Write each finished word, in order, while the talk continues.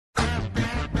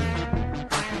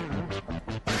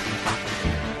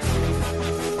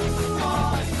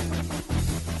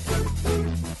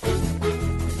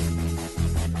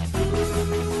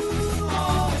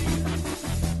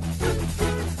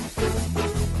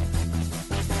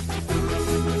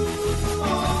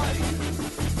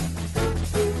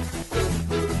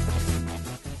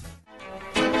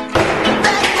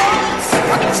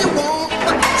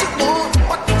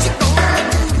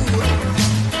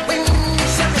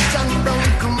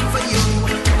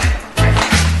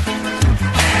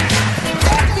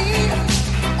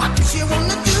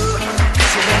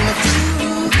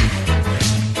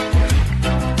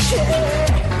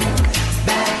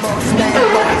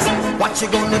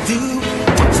gonna do?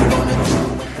 What you gonna do?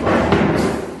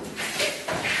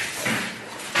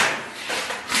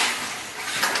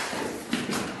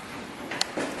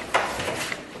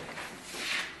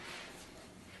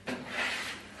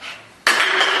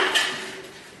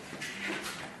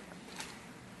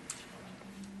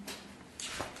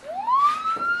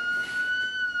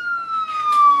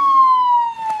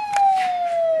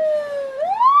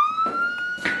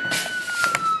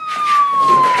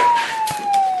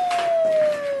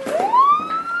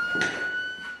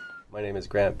 My name is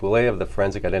Grant Boulay of the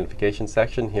Forensic Identification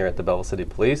Section here at the Belleville City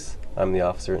Police. I'm the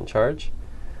officer in charge.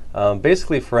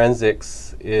 Basically,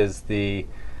 forensics is the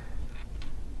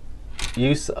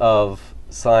use of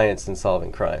science in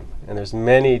solving crime. And there's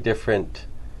many different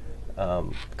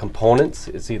components.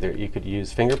 It's either you could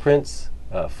use fingerprints,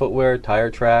 footwear, tire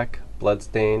track, blood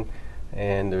stain,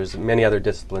 and there's many other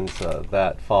disciplines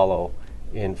that follow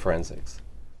in forensics.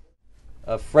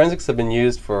 Forensics have been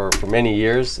used for many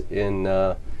years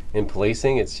in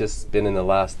policing. It's just been in the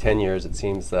last 10 years, it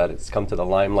seems, that it's come to the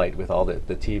limelight with all the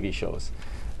TV shows.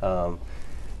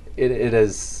 It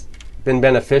has been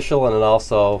beneficial, and it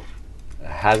also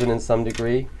hasn't in some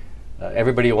degree.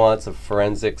 Everybody wants a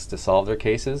forensics to solve their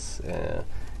cases,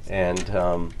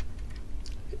 and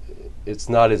it's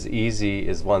not as easy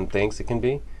as one thinks it can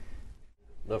be.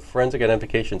 The Forensic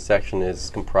Identification Section is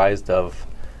comprised of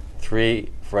 3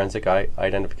 forensic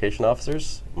identification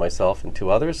officers, myself and 2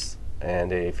 others,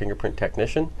 and a fingerprint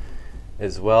technician.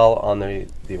 As well, on the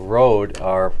road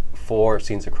are 4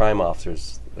 scenes of crime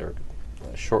officers. Their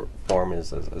short form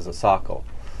is a SOCO.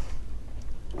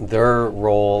 Their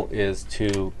role is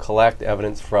to collect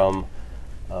evidence from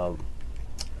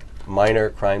minor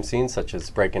crime scenes, such as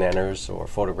break-and-enters or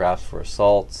photographs for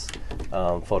assaults,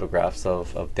 photographs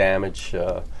of damage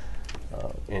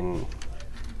in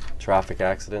traffic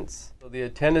accidents. So the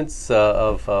attendance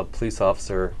of a police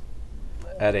officer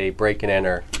at a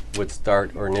break-and-enter would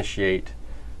start or initiate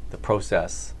the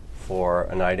process for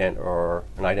an ident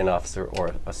officer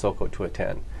or a SOCO to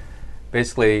attend.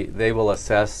 Basically, they will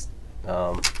assess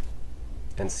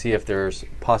and see if there's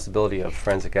possibility of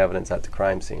forensic evidence at the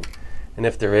crime scene. And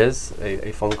if there is,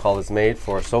 a phone call is made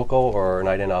for a SOCO or an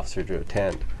ident officer to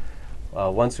attend.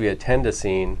 Once we attend a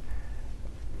scene,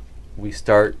 we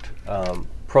start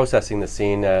processing the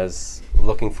scene as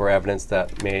looking for evidence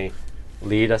that may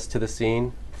lead us to the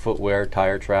scene: footwear,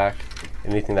 tire track,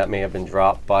 anything that may have been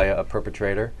dropped by a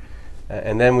perpetrator.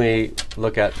 And then we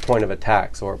look at point of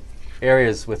attacks, or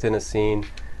areas within a scene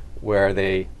where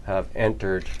they have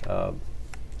entered,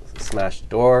 smashed a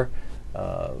door,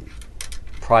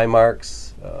 pry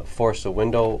marks, forced a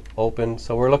window open.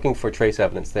 So we're looking for trace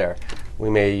evidence there. We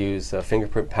may use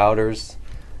fingerprint powders.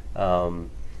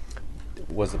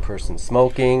 Was the person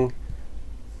smoking?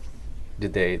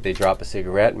 Did they drop a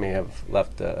cigarette? May have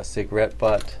left a cigarette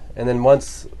butt. And then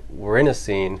once we're in a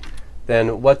scene,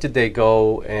 then what did they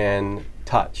go and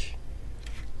touch?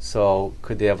 So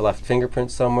could they have left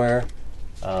fingerprints somewhere?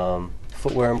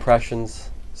 Footwear impressions.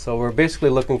 So we're basically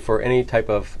looking for any type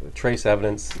of trace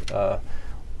evidence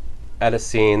at a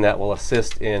scene that will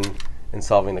assist in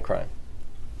solving the crime.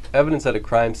 Evidence at a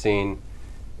crime scene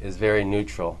is very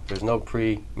neutral. There's no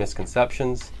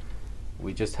pre-misconceptions.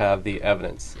 We just have the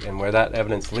evidence, and where that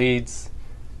evidence leads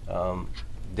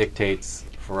dictates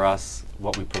for us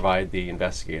what we provide the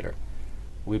investigator.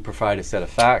 We provide a set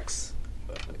of facts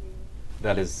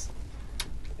that is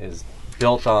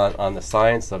built on the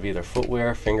science of either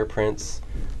footwear, fingerprints.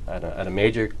 At a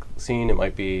major scene, it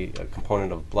might be a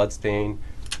component of bloodstain,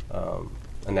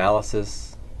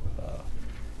 analysis,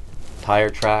 tire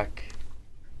track,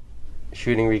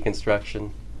 shooting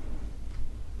reconstruction,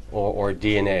 or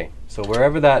DNA. So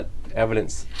wherever that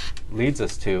evidence leads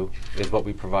us to is what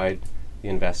we provide the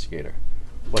investigator.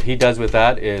 What he does with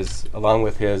that is, along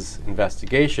with his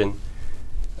investigation,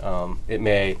 it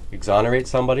may exonerate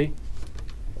somebody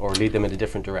or lead them in a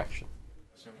different direction.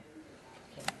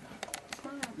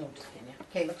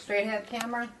 Okay, look straight ahead,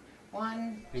 camera.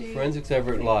 1, 2. Do forensics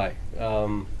ever lie?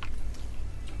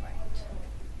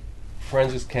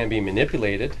 Forensics can be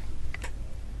manipulated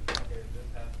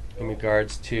in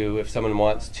regards to if someone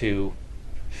wants to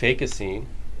fake a scene,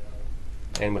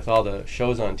 and with all the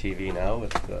shows on TV now,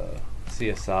 with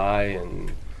CSI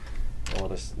and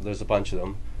there's a bunch of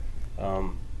them,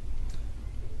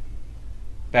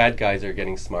 bad guys are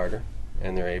getting smarter,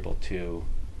 and they're able to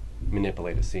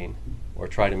manipulate a scene or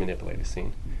try to manipulate a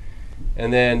scene.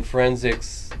 And then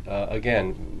forensics,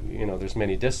 again, there's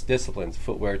many disciplines: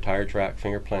 footwear, tire track,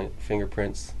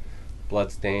 fingerprints,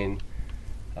 blood stain.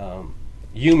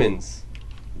 Humans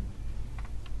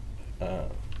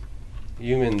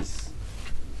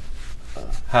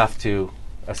have to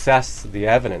assess the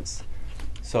evidence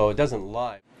so it doesn't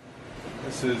lie.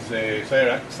 This is a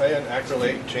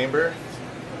cyanacrylate chamber.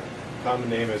 Common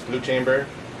name is glue chamber,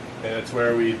 and it's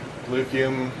where we glue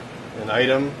fume an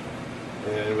item,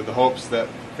 and with the hopes that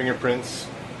fingerprints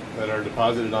that are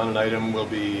deposited on an item will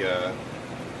be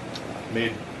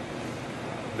made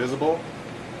visible.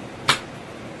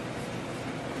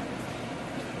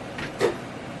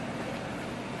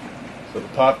 So the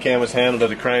pop can was handled at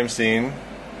the crime scene,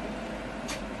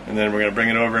 and then we're going to bring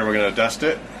it over and we're going to dust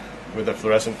it with a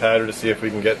fluorescent powder to see if we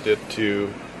can get it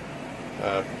to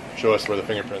show us where the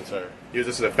fingerprints are. Use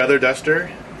this as a feather duster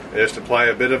and just apply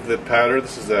a bit of the powder.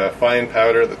 This is a fine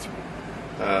powder that's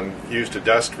used to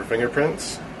dust for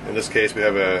fingerprints. In this case we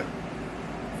have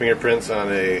fingerprints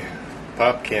on a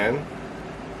pop can.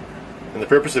 And the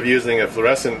purpose of using a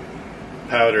fluorescent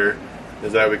powder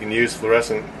is that we can use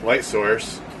fluorescent light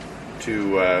source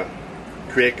to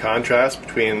create contrast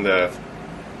between the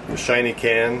shiny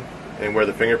can and where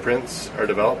the fingerprints are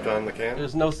developed on the can.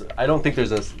 I don't think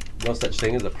there's no such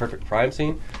thing as a perfect crime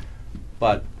scene,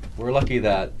 but we're lucky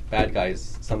that bad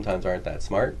guys sometimes aren't that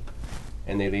smart,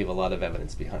 and they leave a lot of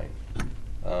evidence behind.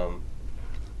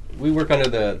 We work under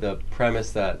the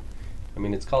premise that,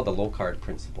 it's called the Locard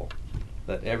principle,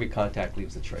 that every contact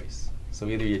leaves a trace. So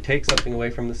either you take something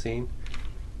away from the scene,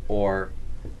 or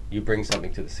you bring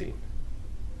something to the scene.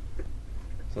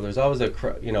 So there's always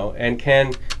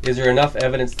is there enough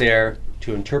evidence there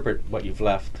to interpret what you've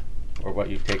left or what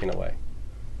you've taken away?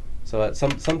 So that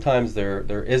sometimes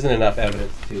there isn't enough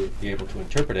evidence to be able to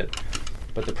interpret it,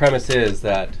 but the premise is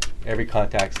that every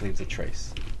contact leaves a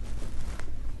trace.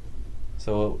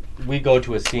 So we go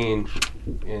to a scene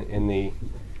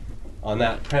on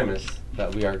that premise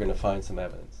that we are going to find some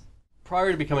evidence.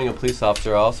 Prior to becoming a police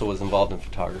officer, I also was involved in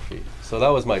photography. So that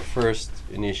was my first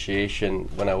initiation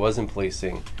when I was in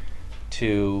policing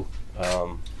to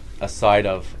a side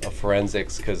of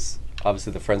forensics, because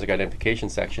obviously the forensic identification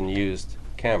section used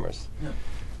cameras. Yeah.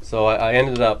 So I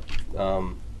ended up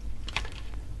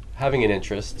having an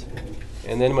interest,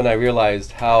 and then when I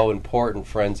realized how important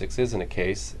forensics is in a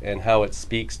case and how it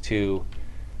speaks to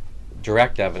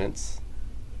direct evidence,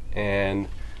 and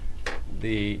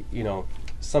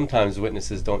sometimes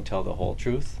witnesses don't tell the whole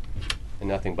truth and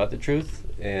nothing but the truth,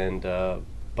 and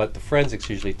but the forensics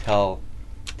usually tell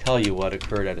you what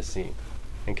occurred at a scene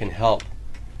and can help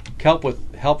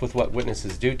with what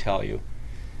witnesses do tell you,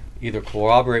 either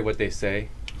corroborate what they say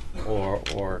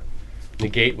or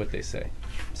negate what they say.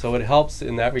 So it helps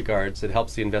in that regards. It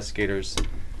helps the investigators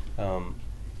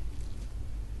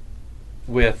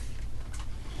with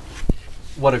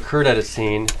what occurred at a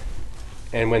scene,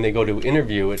 and when they go to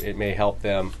interview it, it may help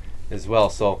them as well.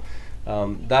 So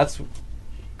that's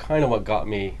kind of what got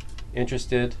me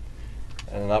interested,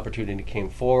 and an opportunity came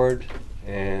forward,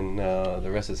 and the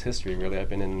rest is history, really. I've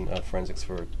been in forensics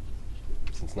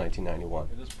since 1991.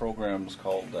 This program is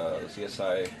called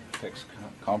CSI Fix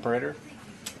Comparator,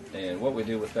 and what we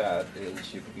do with that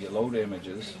is you load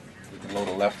images. You can load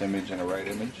a left image and a right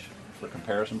image for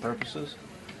comparison purposes.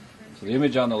 So the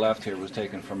image on the left here was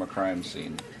taken from a crime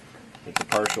scene. It's a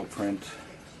partial print,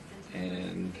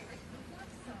 and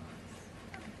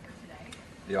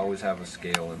you always have a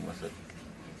scale in with it.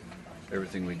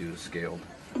 Everything we do is scaled.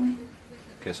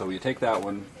 Okay, so you take that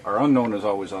one. Our unknown is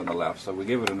always on the left, so we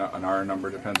give it an R number,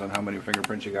 depends on how many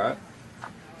fingerprints you got.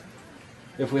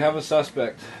 If we have a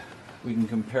suspect, we can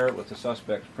compare it with the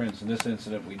suspect's prints. In this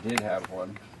incident, we did have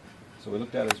one. So we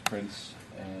looked at his prints,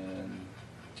 and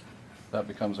that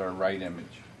becomes our right image.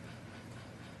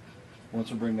 Once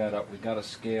we bring that up, we've got to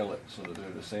scale it so that they're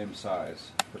the same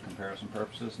size for comparison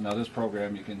purposes. Now this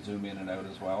program, you can zoom in and out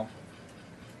as well.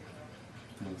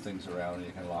 Move things around and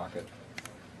you can lock it.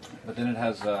 But then it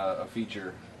has a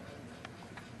feature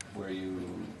where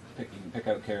you can pick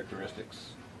out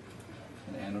characteristics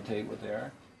and annotate what they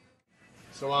are.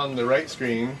 So on the right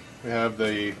screen, we have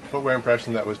the footwear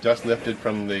impression that was just lifted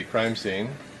from the crime scene.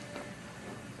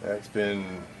 It's been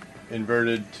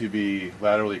inverted to be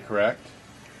laterally correct.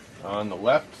 On the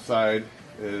left side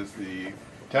is the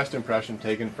test impression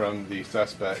taken from the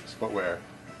suspect's footwear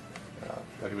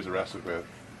that he was arrested with.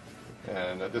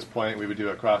 And at this point we would do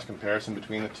a cross comparison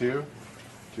between the two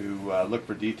to look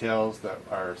for details that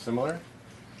are similar,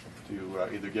 to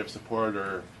either give support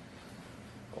or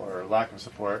lack of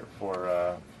support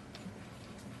for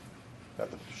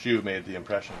that the shoe made the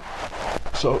impression.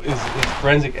 So is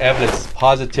forensic evidence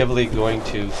positively going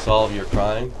to solve your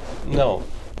crime? No.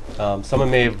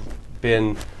 Someone may have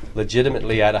been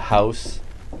legitimately at a house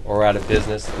or at a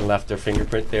business and left their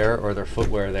fingerprint there or their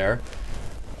footwear there.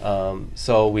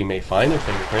 So we may find their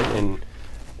fingerprint, and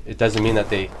it doesn't mean that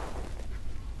they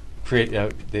create.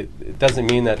 It doesn't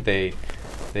mean that they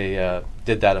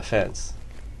did that offense.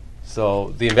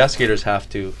 So the investigators have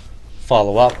to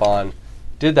follow up on,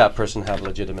 did that person have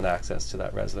legitimate access to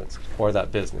that residence or that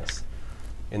business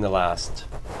in the last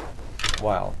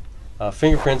while.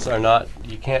 Fingerprints are not,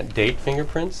 you can't date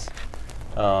fingerprints.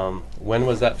 When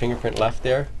was that fingerprint left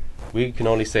there? We can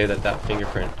only say that that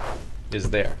fingerprint is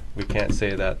there. We can't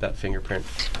say that that fingerprint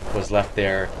was left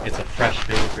there. It's a fresh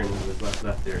fingerprint and was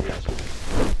left there yesterday.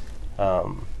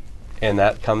 And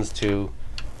that comes to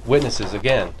witnesses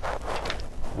again,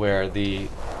 where the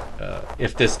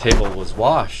if this table was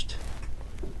washed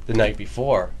the night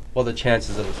before, well, the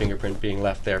chances of a fingerprint being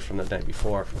left there from the night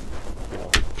before, you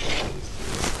know,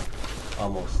 is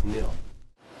almost nil.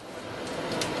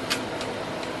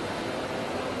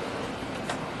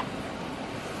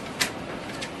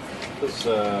 This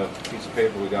piece of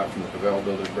paper we got from the Cavell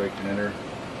Builders break and enter.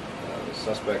 The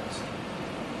suspect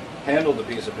handled the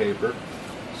piece of paper,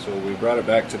 so we brought it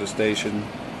back to the station,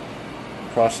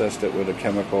 processed it with a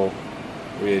chemical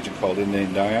reagent called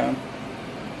indane-dion,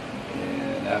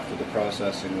 and after the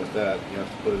processing with that, you have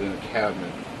to put it in a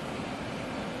cabinet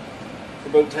for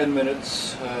about 10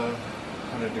 minutes,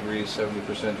 100 degrees,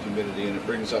 70% humidity, and it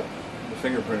brings up the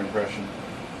fingerprint impression.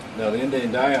 Now the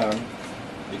indane-dion,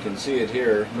 you can see it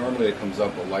here. Normally it comes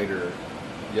up a lighter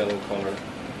yellow color,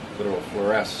 but it will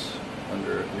fluoresce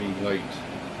under a green light,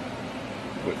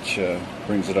 which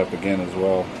brings it up again as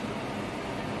well.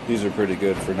 These are pretty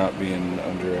good for not being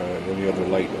under any other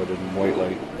light other than white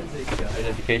light. The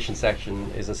identification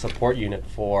section is a support unit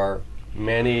for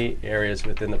many areas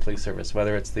within the police service,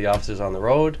 whether it's the officers on the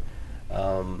road,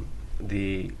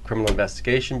 the Criminal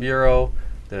Investigation Bureau,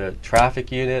 the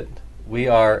traffic unit. We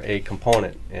are a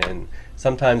component, and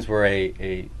sometimes we're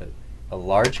a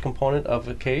large component of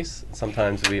a case.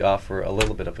 Sometimes we offer a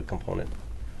little bit of a component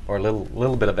or a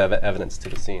little bit of evidence to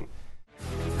the scene.